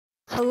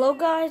Hello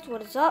guys,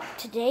 what is up?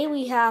 Today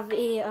we have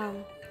we're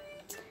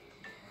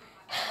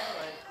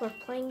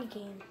playing a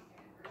game.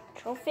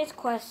 Trophies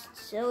Quest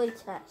Silly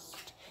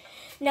Test.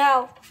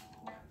 Now,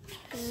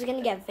 this is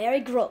gonna get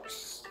very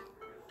gross.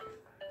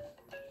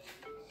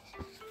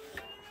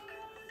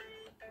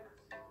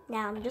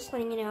 Now, I'm just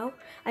letting you know,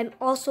 I'm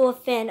also a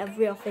fan of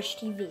Real Fish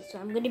TV, so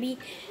I'm gonna be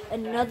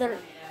another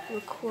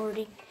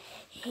recording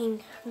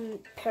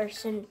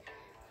person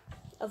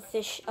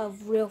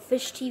of Real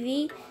Fish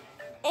TV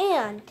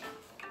and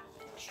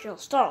Still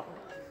Star.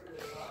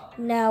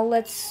 Now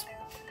let's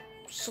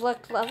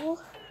select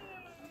level.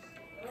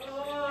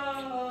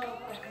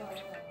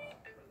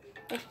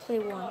 Let's play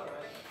one.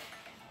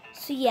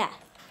 So yeah,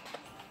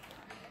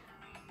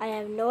 I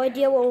have no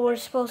idea what we're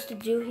supposed to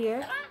do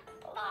here.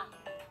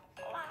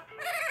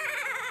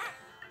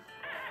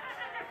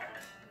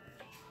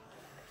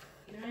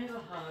 Can I have a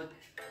hug?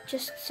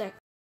 Just a sec.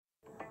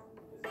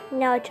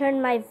 Now I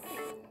turn my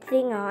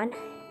thing on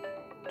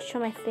to show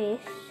my face.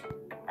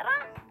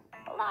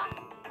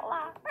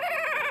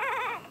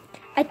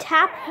 I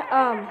tap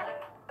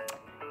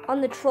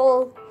on the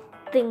troll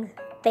thing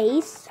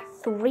face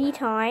 3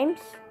 times,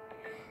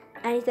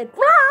 and he said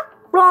blah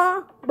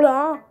blah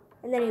blah,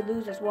 and then he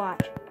loses.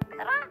 Watch.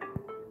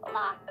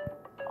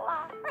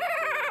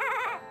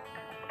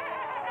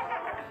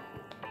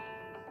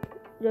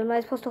 Am I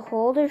supposed to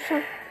hold or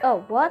something?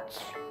 Oh, what?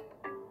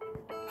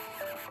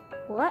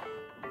 What?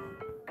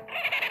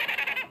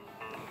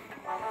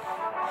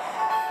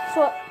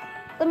 So,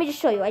 let me just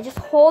show you. I just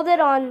hold it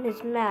on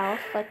his mouth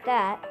like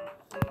that.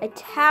 I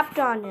tapped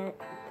on it,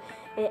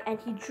 and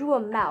he drew a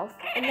mouth,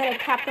 and then I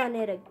tapped on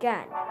it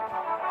again.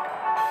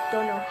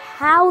 Don't know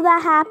how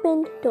that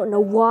happened, don't know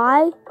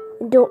why,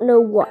 and don't know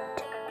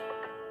what.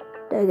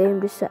 The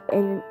game just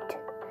ended.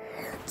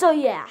 So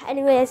yeah,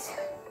 anyways,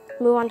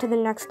 move on to the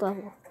next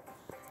level.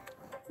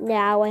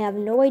 Now I have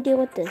no idea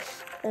what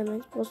this. Am I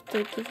supposed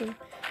to give him?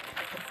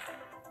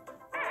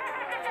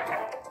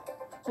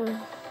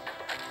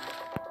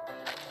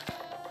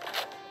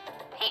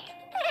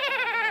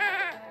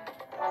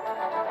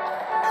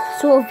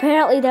 So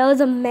apparently there was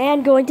a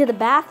man going to the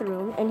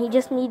bathroom and he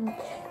just needed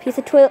a piece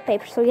of toilet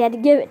paper, so he had to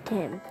give it to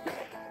him.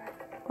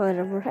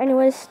 Whatever.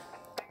 Anyways.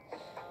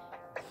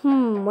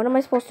 What am I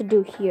supposed to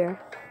do here?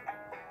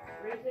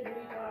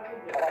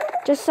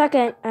 Just a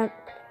second.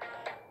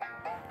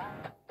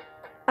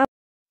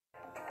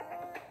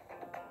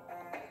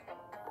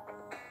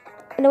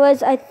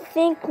 Anyways, I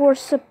think we're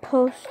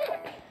supposed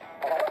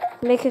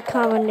to make a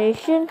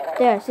combination.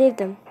 There, I saved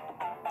them.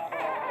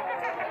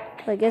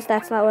 I guess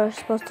that's not what we're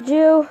supposed to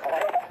do.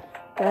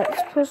 That's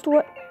supposed to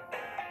what?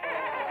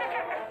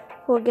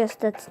 Well, I guess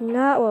that's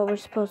not what we're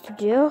supposed to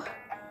do.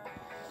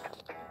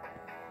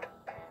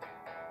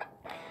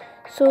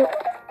 So,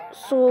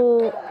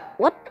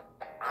 what?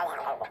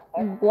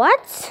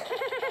 What?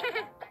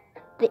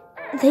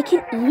 They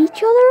can eat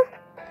each other?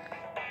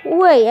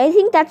 Wait, I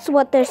think that's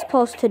what they're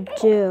supposed to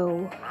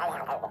do.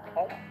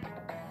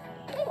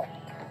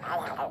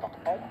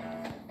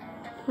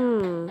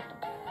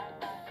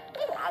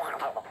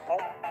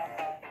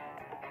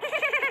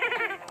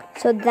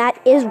 So that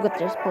is what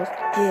they're supposed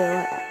to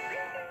do,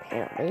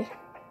 apparently.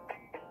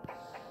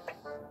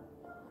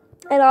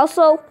 And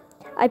also,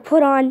 I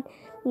put on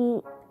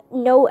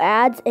no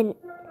ads and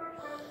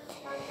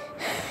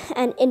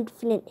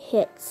infinite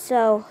hits.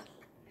 So,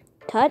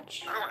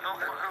 touch.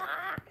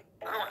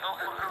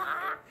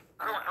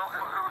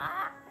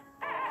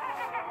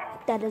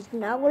 That is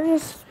not what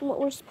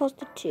we're supposed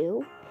to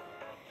do.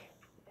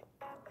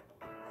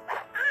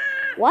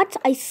 What?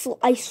 I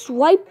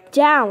swiped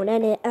down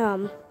and it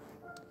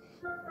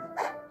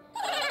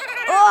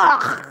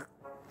Ugh!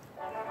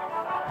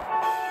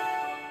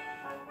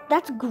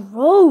 That's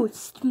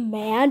gross,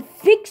 man.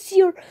 Fix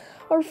your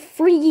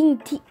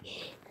freaking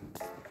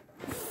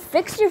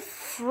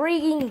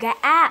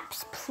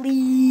apps,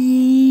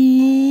 please.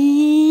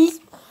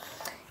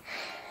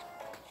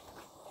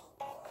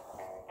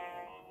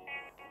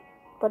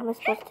 What am I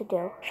supposed to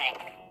do?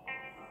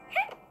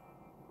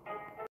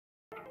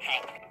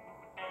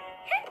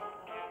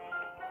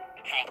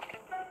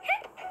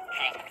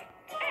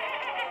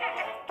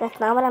 That's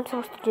not what I'm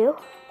supposed to do.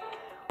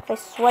 I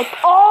swiped.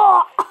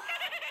 Oh!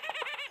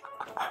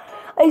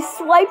 I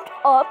swiped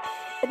up,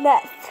 and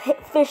that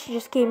fish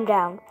just came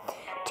down.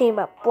 Team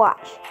up.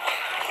 Watch.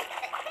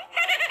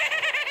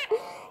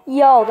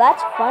 Yo,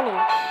 that's funny.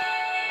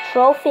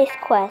 Trophies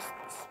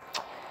quests.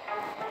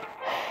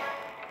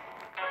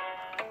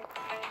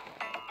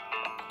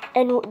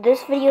 And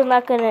this video is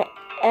not gonna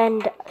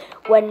end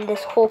when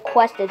this whole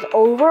quest is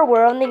over.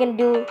 We're only gonna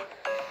do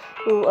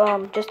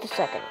just a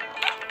second.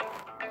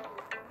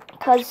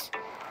 Because,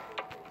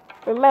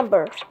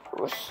 remember,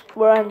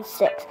 we're on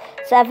 6,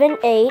 7,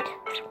 8,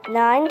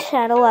 9,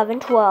 10, 11,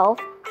 12,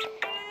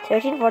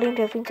 13, 14,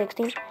 15,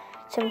 16,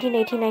 17,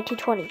 18, 19,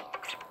 20.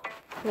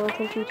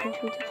 22,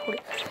 23,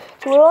 40.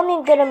 So we're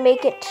only going to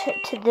make it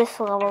to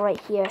this level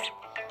right here.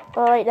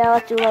 Alright, now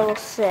let's do level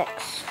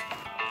 6.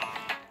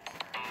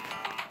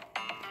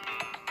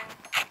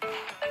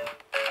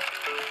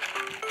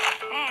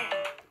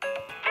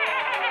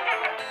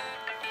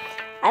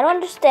 I don't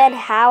understand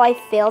how I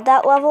failed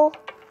that level.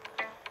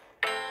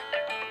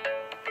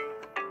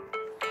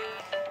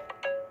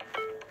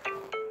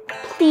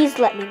 Please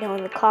let me know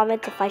in the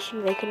comments if I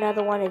should make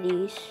another one of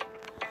these.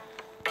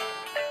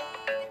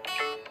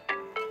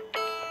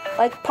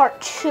 Like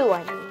part 2,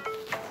 I mean.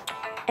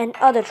 And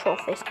other troll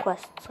face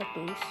quests like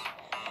these.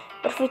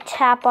 What if we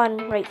tap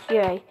on right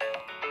here?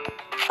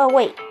 Oh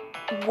wait,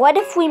 what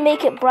if we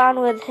make it brown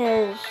with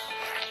his...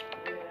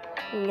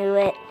 Knew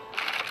it.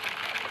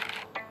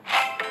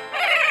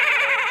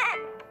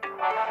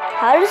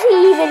 How does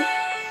he even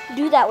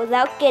do that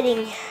without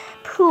getting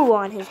poo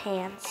on his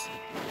hands?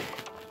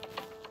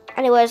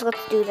 Anyways,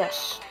 let's do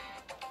this.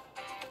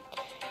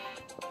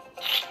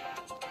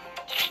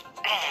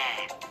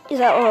 Is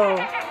that... Oh.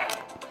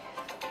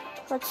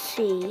 Let's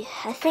see.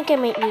 I think I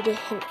might need to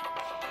hint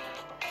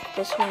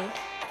this one.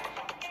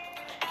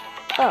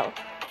 Oh.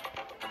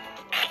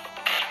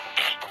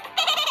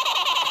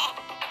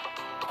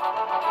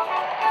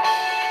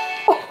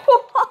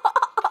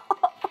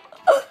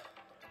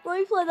 Let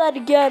me play that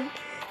again.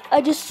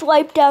 I just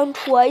swiped down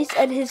twice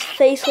and his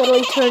face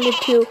literally turned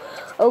into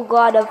a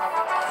god of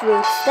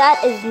fruits.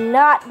 That is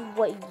not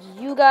what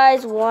you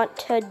guys want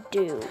to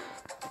do.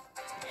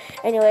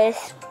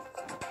 Anyways.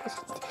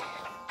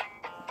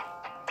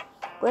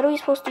 What are we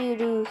supposed to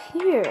do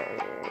here?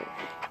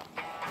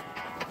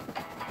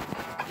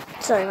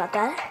 Sorry about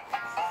that.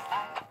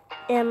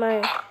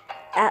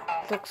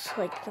 That looks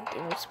like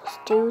something we're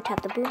supposed to do.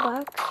 Tap the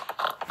boombox.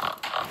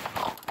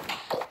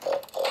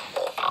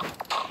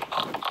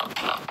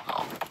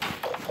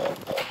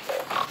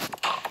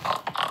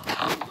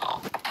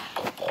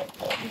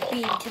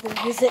 Beat to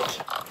the music.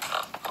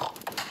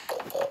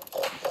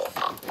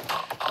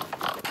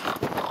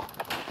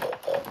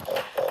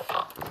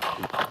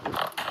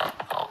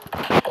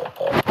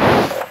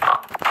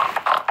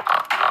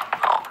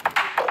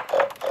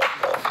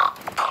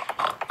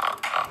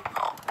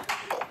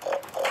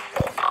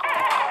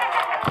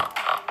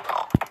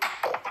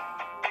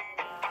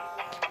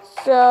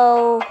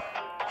 So,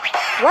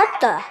 what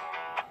the?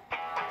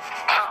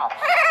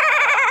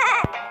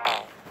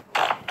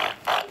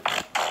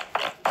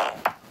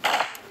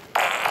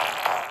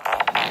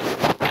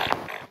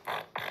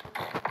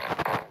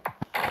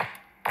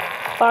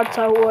 Farts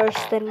are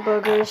worse than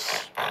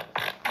burgers.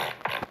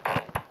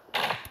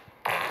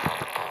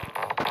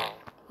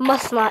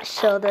 Must not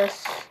show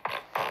this.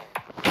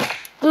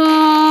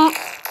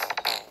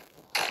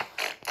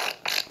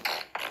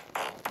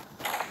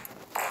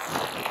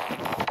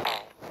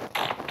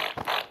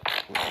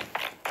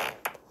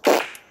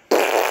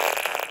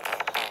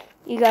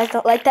 You guys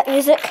don't like that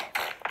music?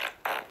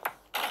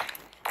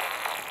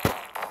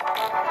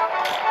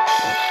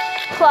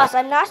 Plus,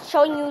 I'm not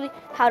showing you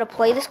how to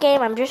play this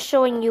game. I'm just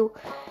showing you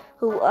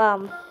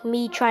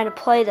me trying to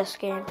play this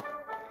game.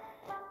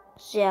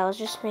 So yeah, I was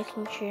just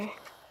making sure.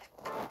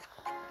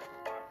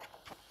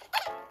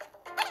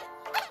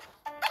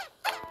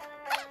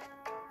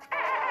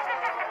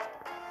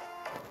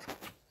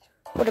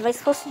 What am I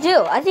supposed to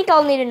do? I think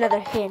I'll need another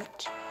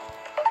hint.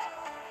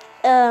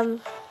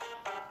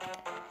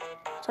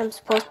 So I'm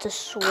supposed to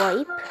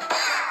swipe.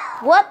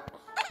 What?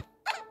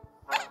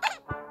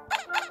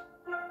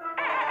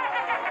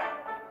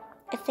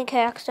 I think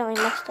I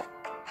accidentally messed up.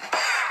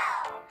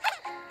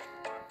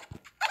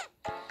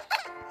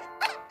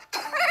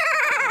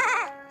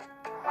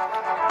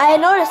 I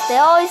noticed they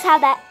always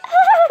have that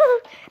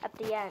at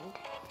the end.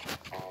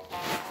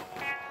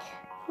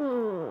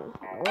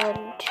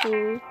 1,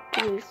 2,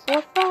 3,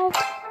 4, 5.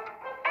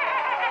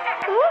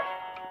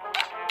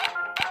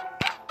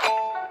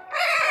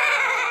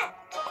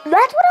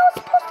 That's what I was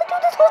supposed to do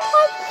this whole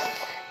time.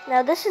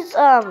 Now this is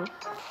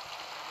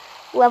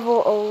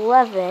level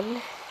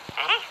 11.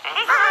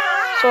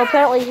 So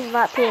apparently he's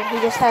not peeing. He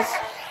just has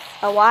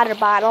a water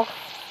bottle.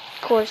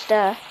 Of course,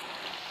 I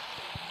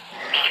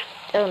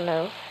don't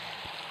know.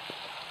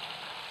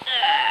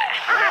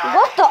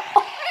 What the?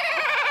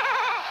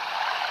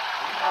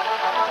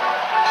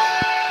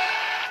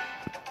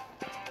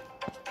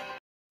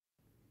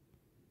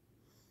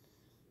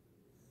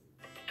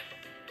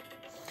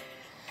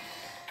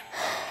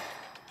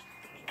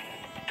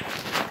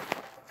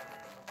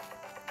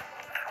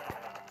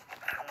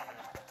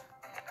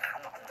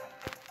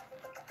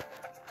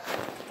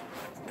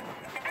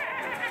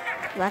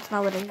 That's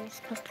not what I'm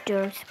supposed to do.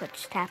 I'm supposed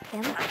to tap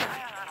him.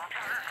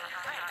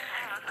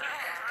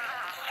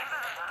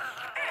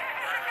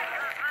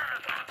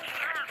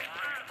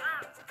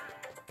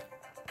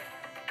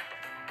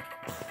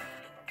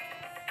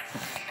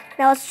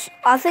 Now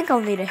I think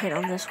I'll need a hit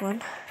on this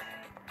one.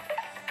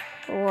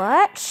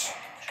 What?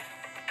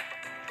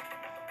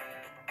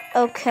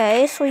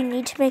 Okay, so we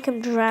need to make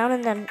him drown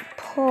and then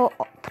pull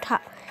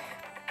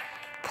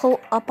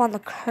up on the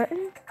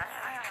curtain.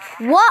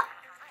 What?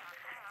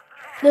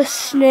 The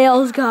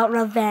snails got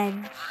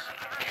revenge.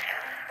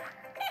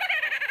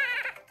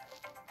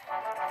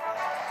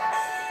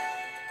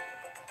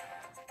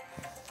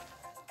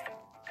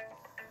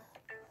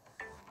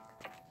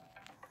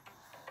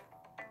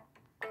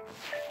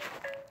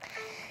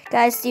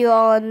 Guys, see you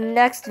all in the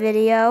next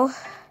video.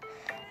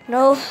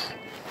 No,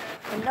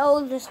 I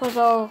know this was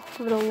a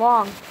little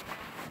long,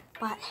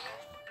 but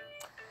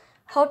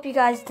hope you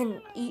guys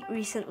didn't eat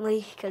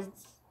recently, because...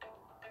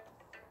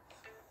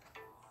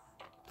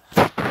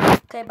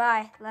 Okay,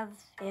 bye. Love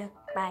you.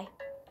 Bye.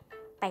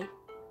 Bye.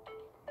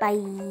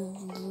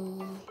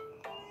 Bye.